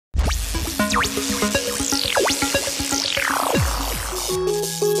Alright,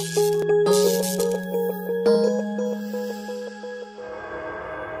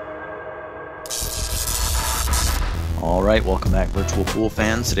 welcome back Virtual Pool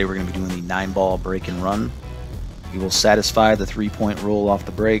fans. Today we're going to be doing the 9-ball break and run. We will satisfy the 3-point rule off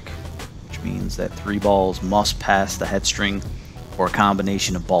the break, which means that 3 balls must pass the head string, or a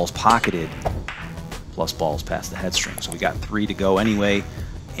combination of balls pocketed plus balls past the head string. So we got 3 to go anyway,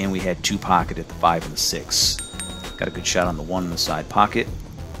 and we had 2 pocketed, the 5 and the 6. Got a good shot on the 1 in the side pocket.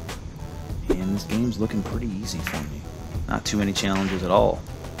 And this game's looking pretty easy for me. Not too many challenges at all.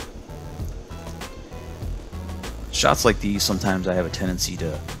 Shots like these, sometimes I have a tendency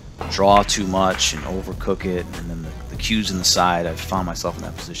to draw too much and overcook it, and then the cue's in the side. I've found myself in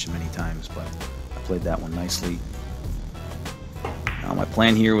that position many times, but I played that one nicely. Now my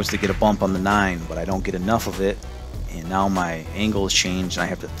plan here was to get a bump on the 9, but I don't get enough of it, and now my angle has changed and I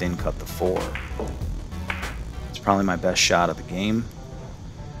have to thin cut the 4. It's probably my best shot of the game.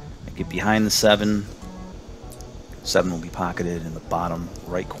 I get behind the 7. 7 will be pocketed in the bottom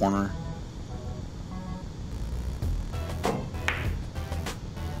right corner.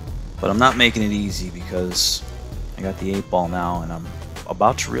 But I'm not making it easy because I got the 8-ball now, and I'm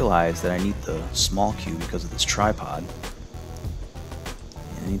about to realize that I need the small cue because of this tripod.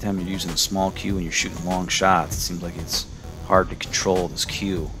 And anytime you're using a small cue and you're shooting long shots, it seems like it's hard to control this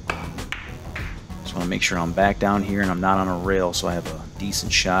cue. Just want to make sure I'm back down here and I'm not on a rail, so I have a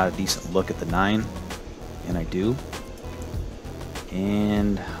decent shot, a decent look at the 9, and I do.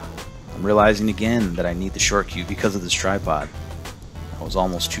 And I'm realizing again that I need the short cue because of this tripod. I was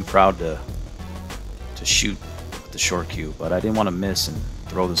almost too proud to shoot with the short cue, but I didn't want to miss and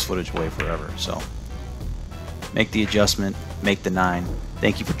throw this footage away forever. So make the adjustment, make the 9.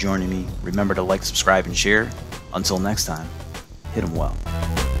 Thank you for joining me. Remember to like, subscribe, and share. Until next time, hit 'em well.